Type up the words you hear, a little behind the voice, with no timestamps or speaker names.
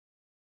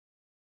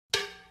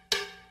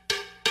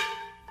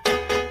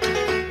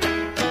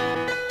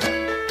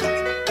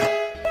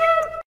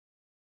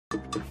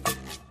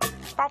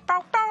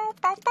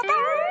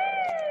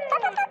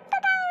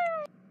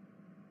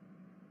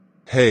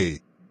Hey.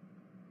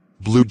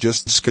 Blue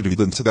just skidooed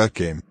into that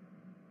game.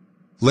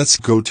 Let's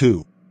go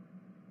too.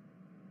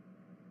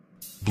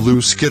 Blue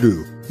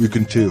skidoo, you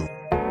can too.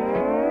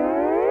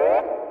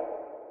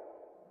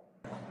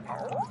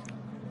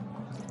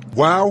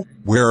 Wow,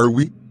 where are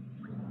we?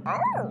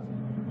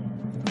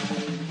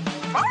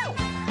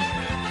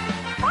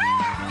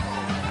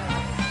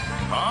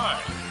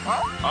 Hi,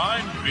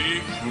 I'm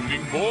Big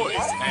Booming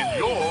Voice, and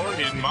you're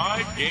in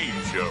my game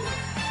show.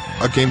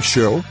 A game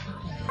show?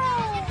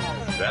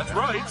 That's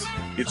right.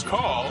 It's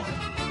called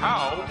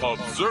How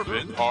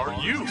Observant Are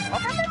You?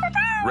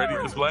 Ready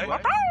to play?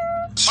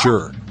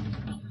 Sure.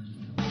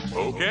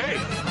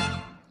 Okay.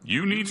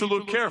 You need to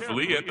look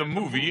carefully at the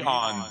movie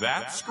on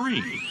that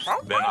screen.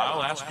 Then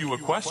I'll ask you a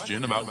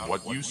question about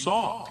what you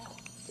saw.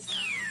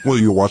 Will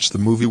you watch the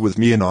movie with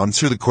me and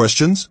answer the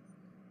questions?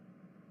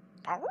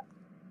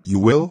 You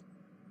will?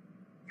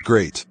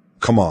 Great.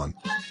 Come on.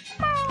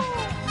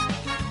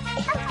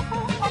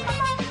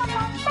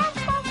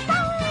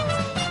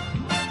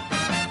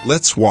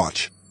 Let's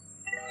watch.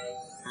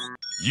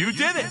 You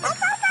did it!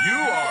 You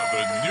are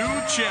the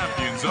new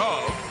champions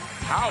of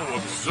How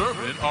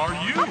Observant Are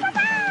You?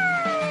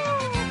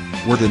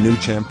 We're the new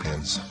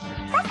champions.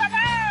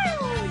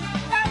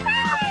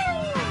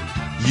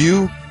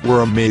 You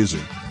were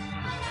amazing.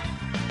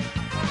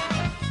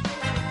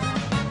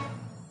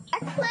 A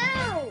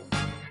clue!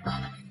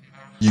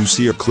 You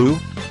see a clue?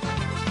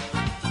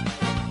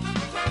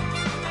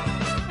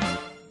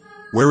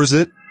 Where is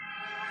it?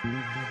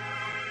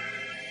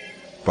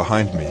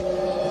 Behind me.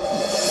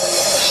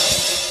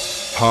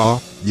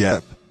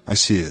 Yep, I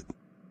see it.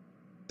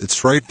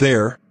 It's right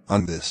there,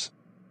 on this.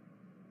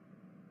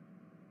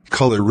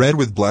 Color red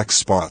with black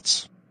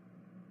spots.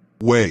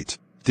 Wait,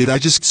 did I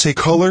just say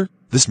color?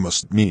 This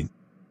must mean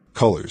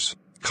colors.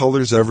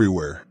 Colors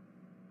everywhere.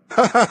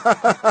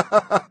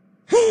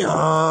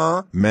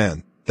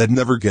 Man, that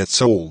never gets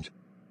old.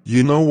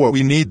 You know what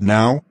we need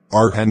now?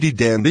 Our handy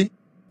dandy?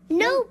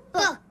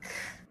 Notebook!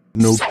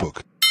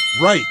 Notebook.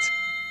 Right!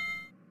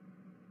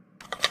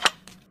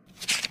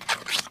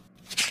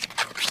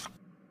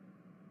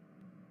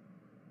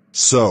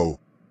 So,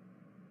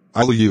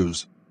 I'll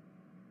use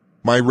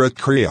my red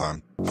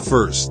crayon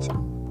first.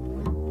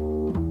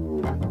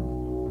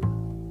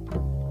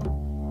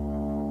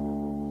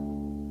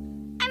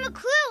 I'm a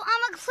clue!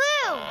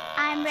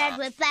 I'm red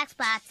with black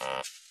spots.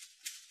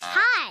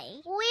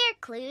 Hi, we're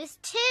clues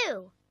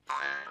too.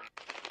 I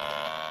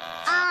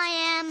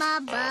am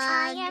a bug.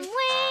 I am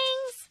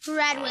wings.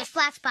 Red with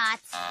black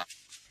spots.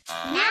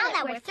 Now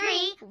that we're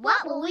three,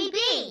 what will we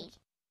be?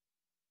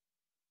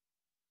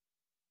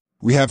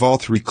 We have all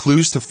three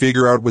clues to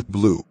figure out what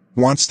Blue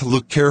wants to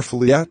look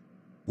carefully at.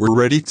 We're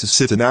ready to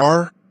sit in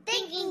our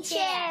Thinking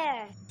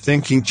chair.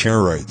 thinking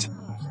chair, right?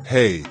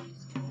 Hey,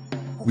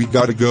 we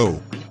gotta go.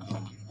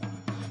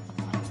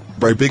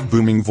 By Big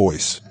Booming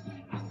Voice.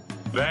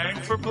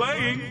 Thanks for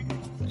playing.